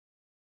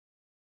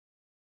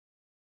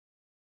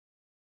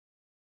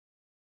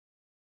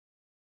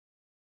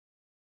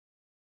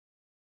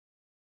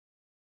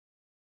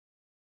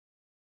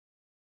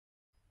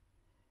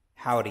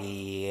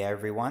Howdy,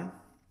 everyone.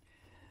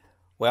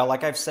 Well,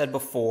 like I've said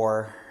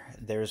before,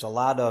 there's a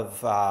lot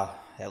of,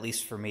 at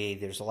least for me,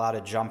 there's a lot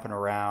of jumping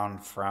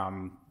around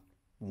from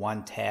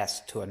one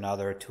task to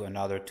another, to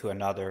another, to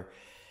another.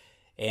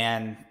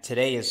 And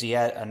today is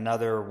yet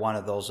another one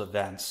of those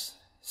events.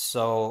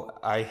 So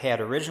I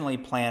had originally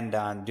planned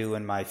on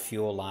doing my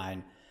fuel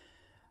line.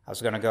 I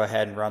was going to go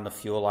ahead and run the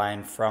fuel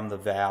line from the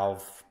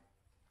valve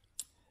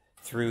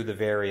through the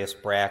various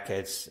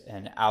brackets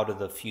and out of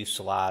the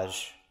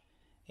fuselage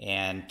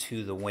and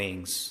to the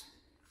wings.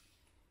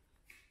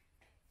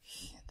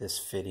 This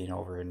fitting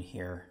over in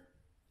here.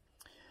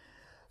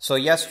 So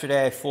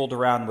yesterday I fooled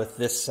around with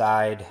this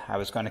side. I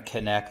was going to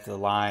connect the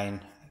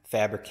line,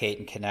 fabricate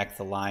and connect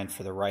the line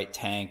for the right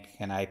tank,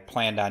 and I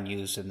planned on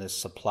using this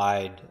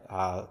supplied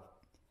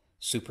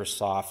super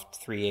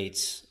soft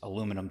 3/8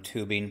 aluminum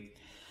tubing.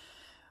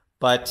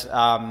 But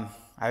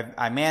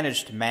I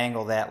managed to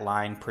mangle that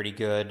line pretty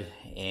good,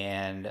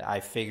 and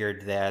I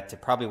figured that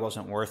it probably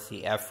wasn't worth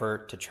the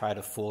effort to try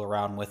to fool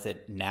around with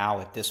it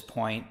now at this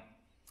point.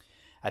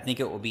 I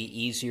think it will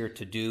be easier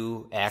to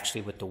do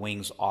actually with the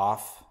wings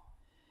off,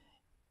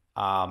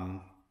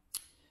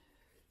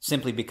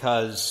 simply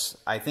because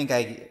I think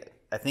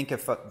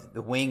if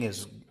the wing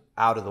is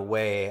out of the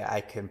way,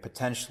 I can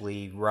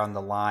potentially run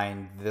the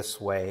line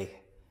this way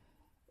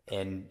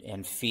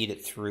and feed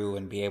it through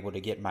and be able to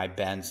get my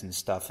bends and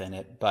stuff in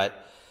it. But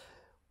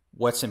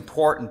what's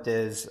important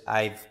is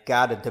I've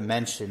got a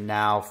dimension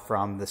now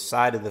from the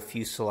side of the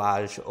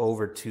fuselage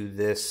over to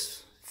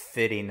this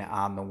fitting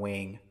on the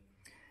wing.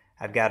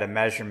 I've got a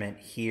measurement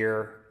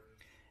here,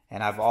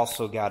 and I've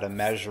also got a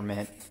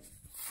measurement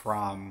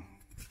from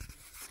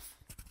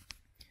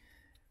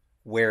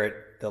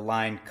where the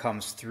line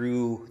comes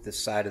through the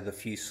side of the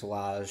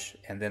fuselage,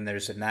 and then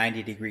there's a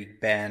 90-degree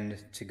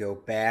bend to go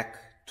back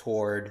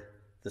toward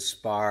the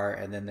spar,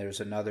 and then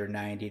there's another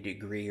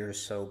 90-degree or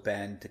so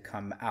bend to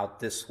come out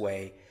this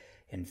way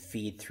and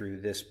feed through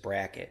this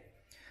bracket.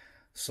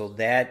 So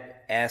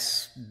that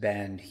S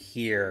bend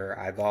here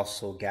I've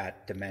also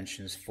got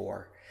dimensions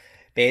for.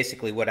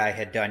 Basically what I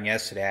had done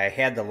yesterday, I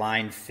had the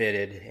line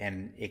fitted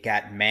and it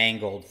got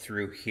mangled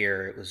through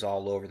here. It was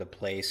all over the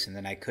place, and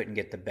then I couldn't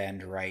get the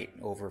bend right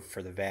over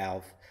for the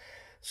valve.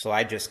 So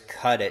I just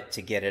cut it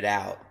to get it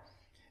out.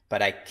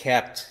 But I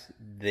kept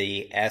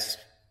the S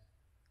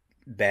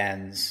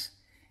bends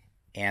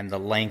and the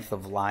length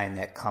of line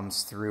that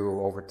comes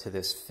through over to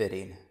this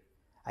fitting.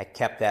 I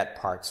kept that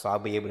part, so I'll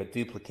be able to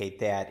duplicate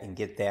that and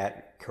get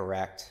that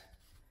correct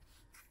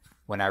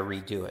when I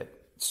redo it.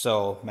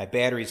 So my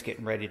battery's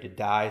getting ready to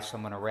die, so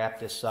I'm going to wrap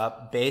this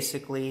up.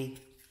 Basically,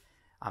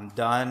 I'm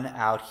done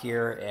out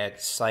here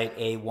at Site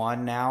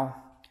A1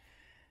 now.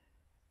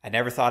 I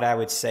never thought I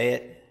would say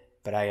it,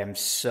 but I am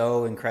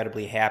so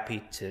incredibly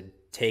happy to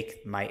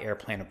take my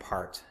airplane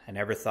apart. I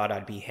never thought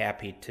I'd be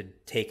happy to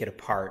take it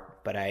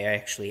apart, but I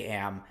actually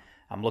am.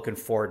 I'm looking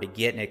forward to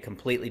getting it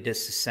completely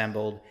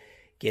disassembled,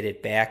 get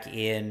it back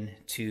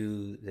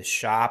into the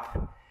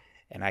shop,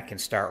 and I can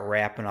start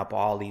wrapping up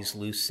all these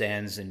loose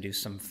ends and do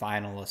some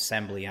final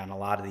assembly on a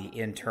lot of the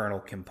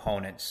internal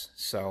components.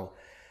 So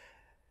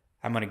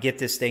I'm going to get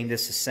this thing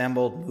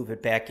disassembled, move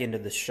it back into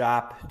the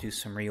shop, do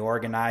some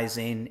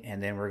reorganizing,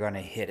 and then we're going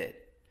to hit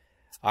it.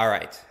 All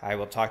right, I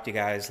will talk to you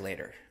guys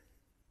later.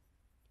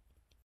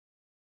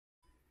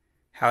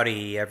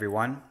 Howdy,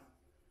 everyone.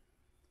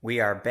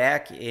 We are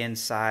back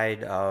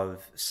inside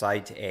of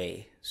Site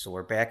A. So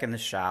we're back in the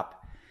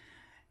shop.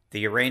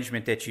 The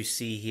arrangement that you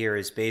see here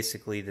is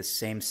basically the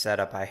same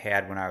setup I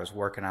had when I was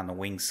working on the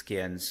wing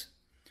skins.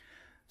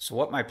 So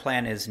what my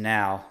plan is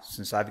now,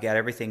 since I've got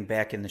everything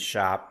back in the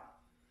shop,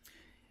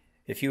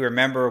 if you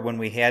remember when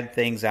we had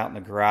things out in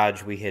the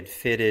garage, we had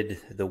fitted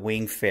the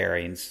wing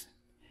fairings,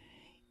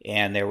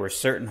 and there were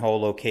certain hole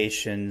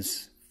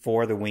locations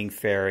for the wing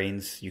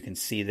fairings. You can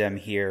see them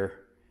here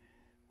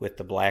with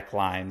the black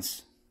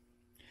lines.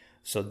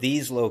 So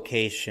these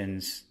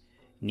locations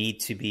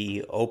need to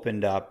be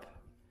opened up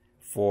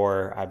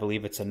for, I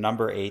believe it's a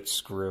number 8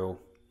 screw,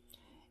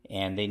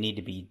 and they need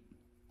to be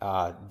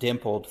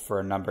dimpled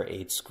for a number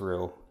 8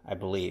 screw, I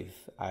believe.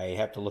 I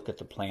have to look at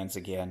the plans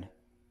again.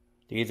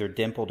 They're either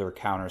dimpled or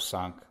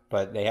countersunk,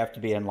 but they have to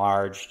be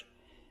enlarged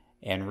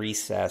and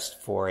recessed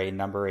for a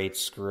number 8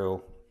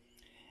 screw.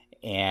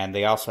 And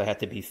they also have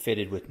to be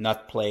fitted with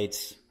nut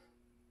plates.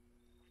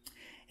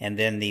 And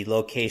then the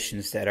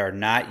locations that are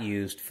not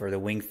used for the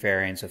wing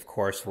fairings, of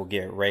course, will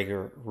get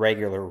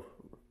regular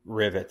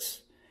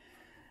rivets.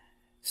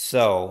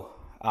 So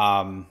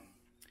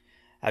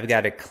I've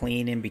got to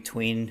clean in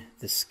between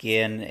the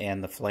skin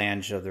and the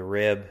flange of the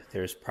rib.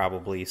 There's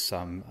probably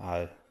some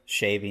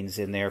shavings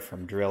in there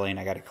from drilling.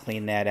 I got to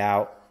clean that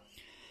out.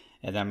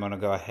 And then I'm going to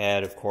go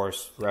ahead, of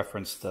course,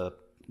 reference the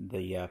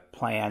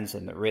plans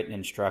and the written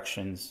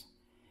instructions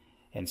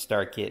and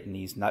start getting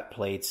these nut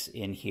plates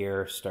in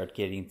here, start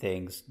getting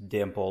things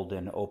dimpled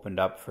and opened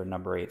up for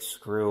number 8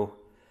 screw.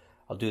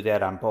 I'll do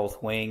that on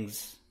both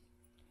wings.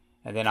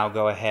 And then I'll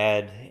go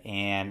ahead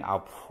and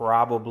I'll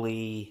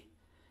probably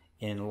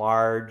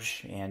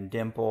enlarge and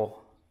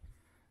dimple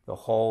the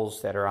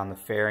holes that are on the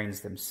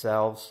fairings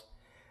themselves.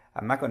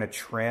 I'm not going to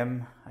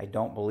trim. I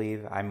don't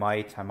believe. I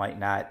might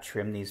not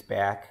trim these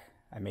back.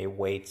 I may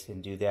wait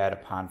and do that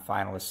upon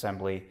final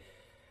assembly.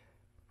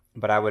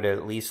 But I would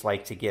at least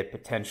like to get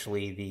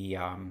potentially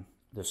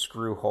the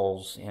screw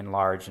holes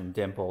enlarged and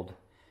dimpled.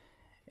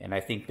 And I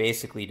think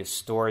basically to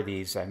store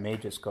these, I may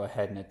just go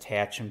ahead and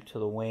attach them to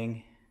the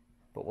wing.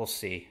 But we'll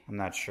see. I'm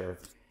not sure.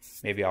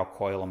 Maybe I'll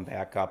coil them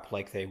back up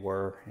like they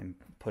were and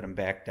put them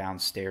back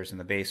downstairs in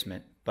the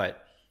basement.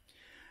 But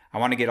I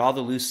want to get all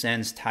the loose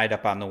ends tied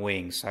up on the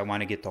wings. I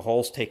want to get the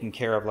holes taken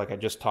care of like I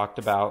just talked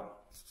about.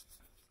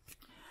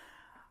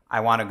 I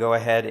want to go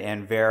ahead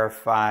and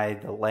verify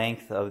the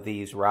length of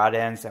these rod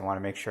ends. I want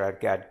to make sure I've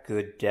got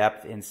good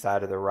depth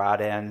inside of the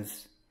rod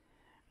ends.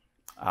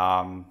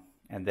 And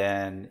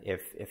then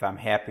if I'm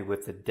happy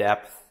with the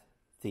depth,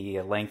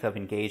 the length of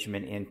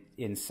engagement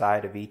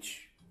inside of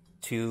each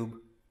tube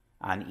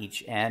on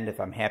each end, if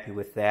I'm happy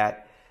with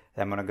that,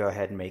 then I'm going to go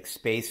ahead and make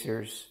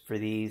spacers for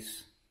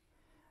these.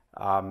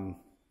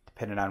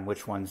 Depending on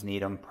which ones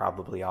need them,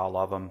 probably all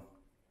of them.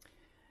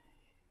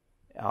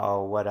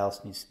 Oh, what else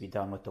needs to be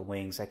done with the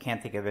wings? I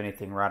can't think of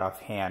anything right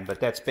offhand,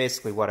 but that's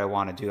basically what I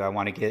want to do. I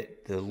want to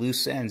get the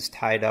loose ends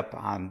tied up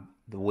on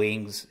the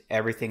wings,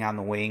 everything on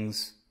the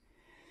wings.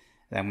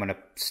 Then I'm going to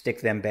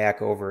stick them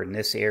back over in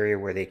this area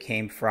where they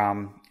came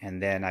from,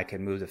 and then I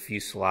can move the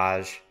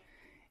fuselage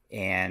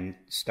and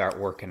start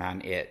working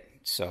on it.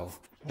 So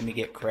let me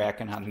get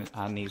cracking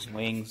on these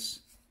wings,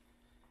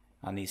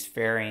 on these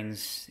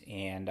fairings,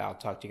 and I'll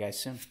talk to you guys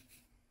soon.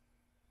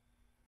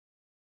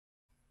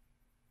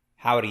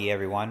 Howdy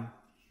everyone.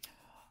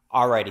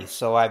 Alrighty,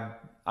 so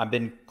I've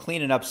been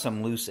cleaning up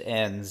some loose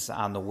ends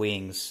on the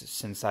wings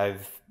since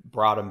I've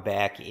brought them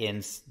back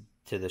into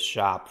the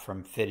shop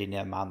from fitting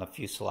them on the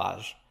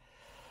fuselage.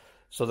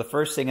 So the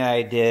first thing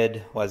I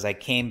did was I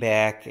came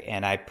back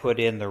and I put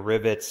in the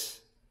rivets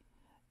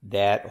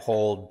that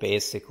hold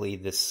basically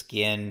the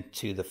skin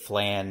to the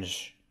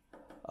flange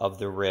of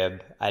the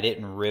rib. I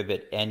didn't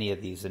rivet any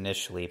of these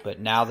initially,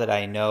 but now that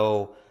I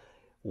know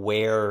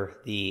where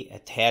the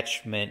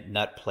attachment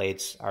nut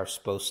plates are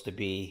supposed to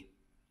be,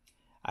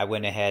 I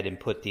went ahead and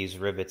put these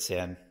rivets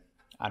in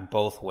on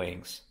both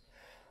wings.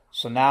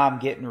 So now I'm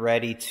getting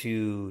ready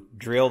to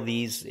drill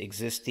these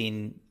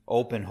existing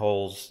open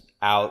holes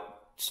out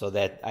so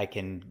that I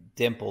can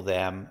dimple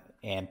them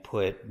and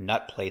put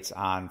nut plates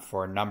on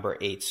for a number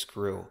 8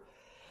 screw.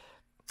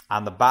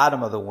 On the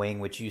bottom of the wing,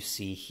 which you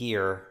see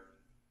here,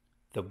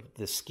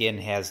 the skin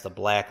has the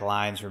black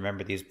lines.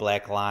 Remember, these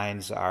black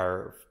lines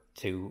are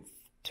to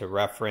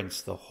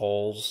reference the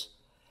holes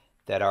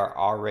that are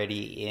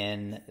already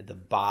in the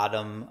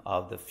bottom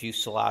of the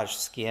fuselage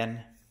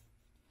skin.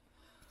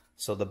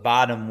 So the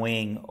bottom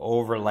wing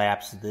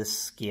overlaps this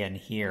skin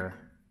here.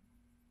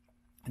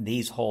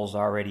 These holes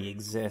already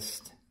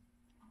exist.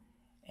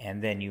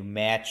 And then you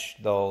match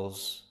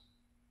those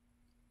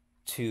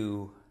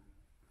to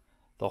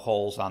the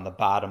holes on the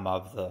bottom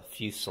of the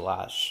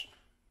fuselage,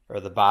 or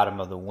the bottom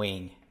of the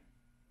wing,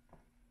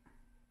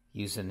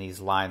 using these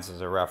lines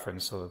as a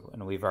reference,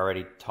 and we've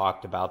already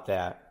talked about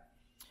that.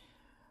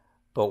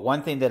 But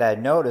one thing that I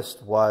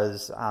noticed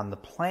was on the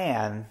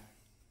plan,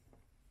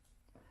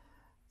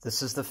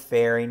 this is the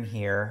fairing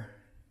here,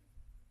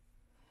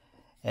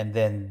 and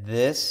then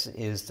this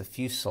is the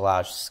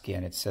fuselage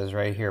skin. It says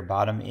right here,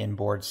 bottom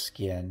inboard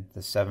skin, the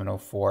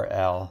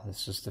 704L.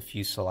 This is the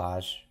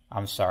fuselage.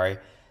 I'm sorry,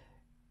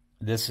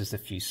 this is the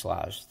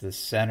fuselage. The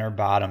center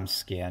bottom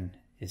skin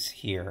is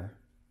here.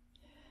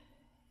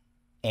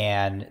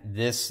 And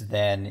this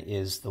then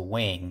is the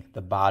wing,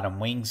 the bottom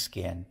wing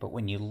skin. But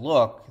when you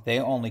look, they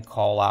only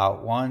call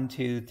out 1,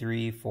 2,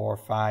 3, 4,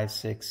 5,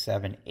 6,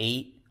 7,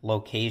 8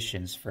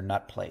 locations for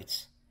nut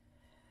plates.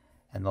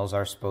 And those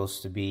are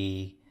supposed to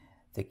be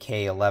the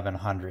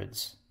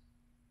K1100s.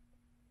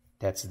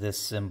 That's this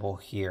symbol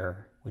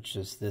here, which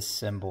is this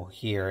symbol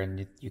here.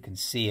 And you can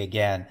see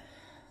again,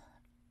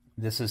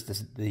 this is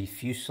the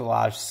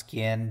fuselage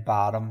skin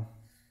bottom.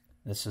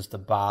 This is the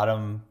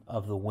bottom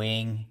of the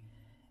wing.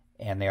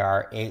 And there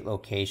are 8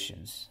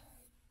 locations.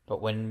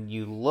 But when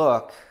you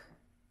look,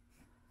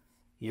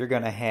 you're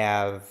going to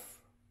have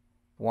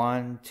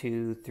 1,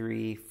 2,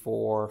 3,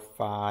 4,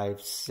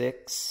 5,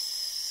 6,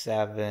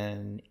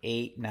 7,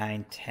 8,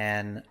 9,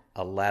 10,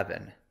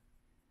 11.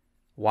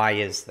 Why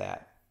is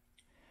that?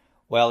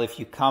 Well, if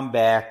you come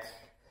back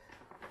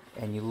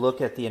and you look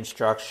at the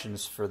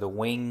instructions for the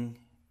wing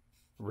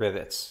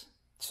rivets,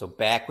 so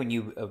back when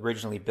you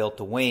originally built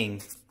the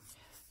wing,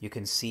 you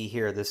can see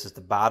here, this is the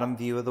bottom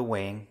view of the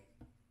wing.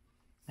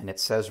 And it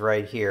says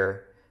right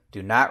here,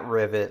 do not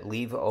rivet,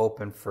 leave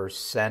open for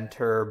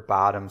center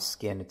bottom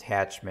skin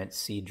attachment,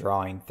 see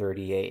drawing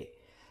 38.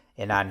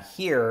 And on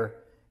here,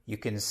 you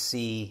can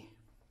see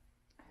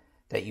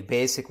that you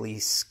basically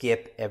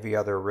skip every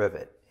other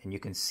rivet. And you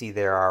can see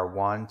there are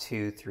 1,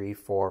 2, 3,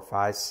 4,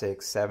 5,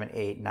 6, 7,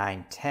 8,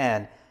 9,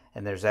 10.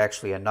 And there's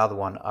actually another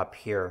one up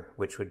here,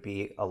 which would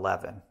be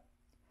 11.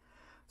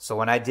 So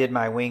when I did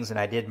my wings and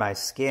I did my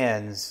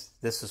skins,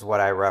 this is what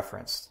I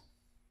referenced.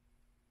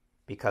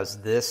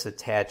 because this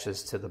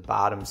attaches to the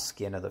bottom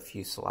skin of the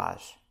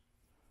fuselage.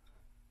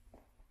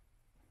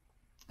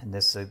 And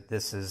this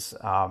is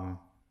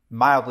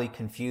mildly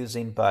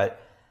confusing,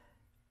 but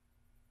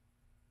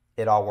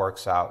it all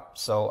works out.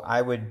 So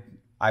I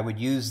would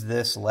use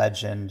this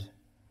legend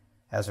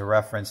as a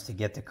reference to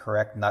get the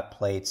correct nut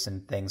plates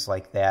and things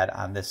like that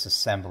on this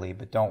assembly,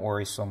 but don't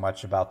worry so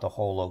much about the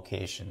hole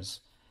locations.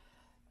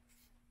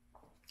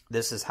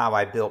 This is how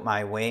I built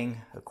my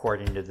wing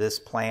according to this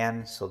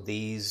plan. So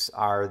these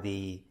are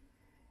the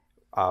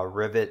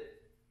rivet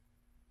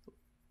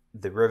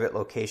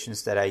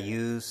locations that I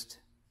used,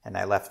 and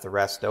I left the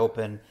rest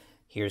open.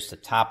 Here's the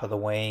top of the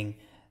wing.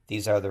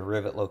 These are the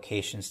rivet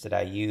locations that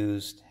I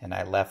used, and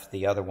I left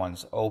the other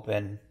ones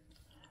open.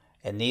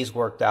 And these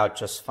worked out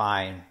just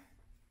fine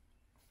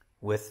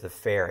with the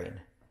fairing.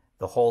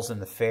 The holes in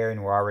the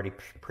fairing were already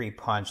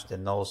pre-punched,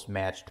 and those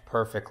matched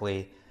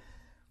perfectly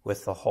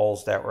with the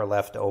holes that were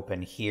left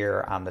open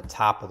here on the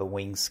top of the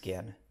wing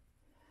skin.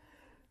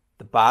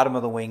 The bottom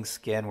of the wing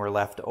skin were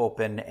left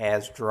open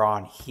as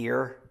drawn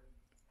here,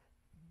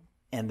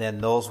 and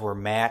then those were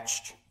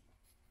matched.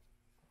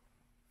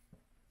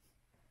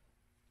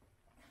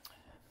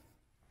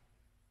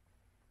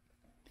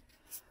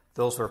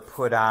 Those were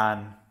put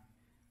on,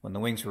 when the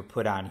wings were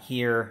put on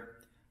here,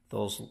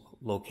 those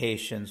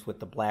locations with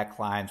the black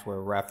lines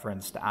were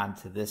referenced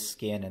onto this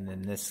skin, and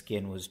then this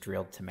skin was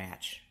drilled to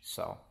match.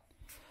 So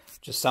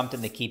just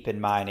something to keep in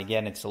mind.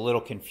 Again, it's a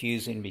little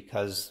confusing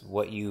because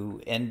what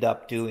you end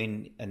up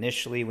doing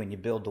initially when you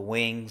build the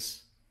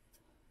wings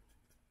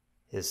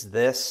is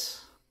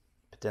this,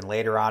 but then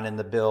later on in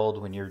the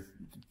build, when you're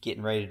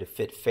getting ready to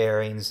fit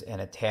fairings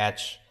and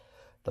attach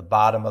the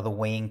bottom of the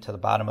wing to the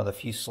bottom of the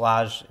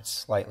fuselage, it's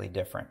slightly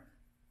different.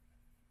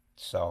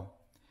 So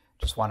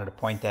just wanted to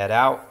point that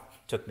out.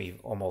 It took me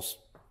almost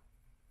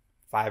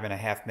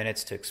 5.5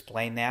 minutes to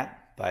explain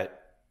that,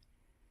 but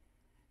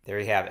there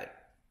you have it.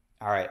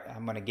 All right,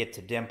 I'm going to get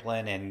to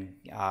dimpling and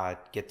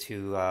get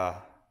to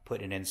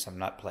putting in some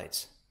nut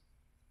plates.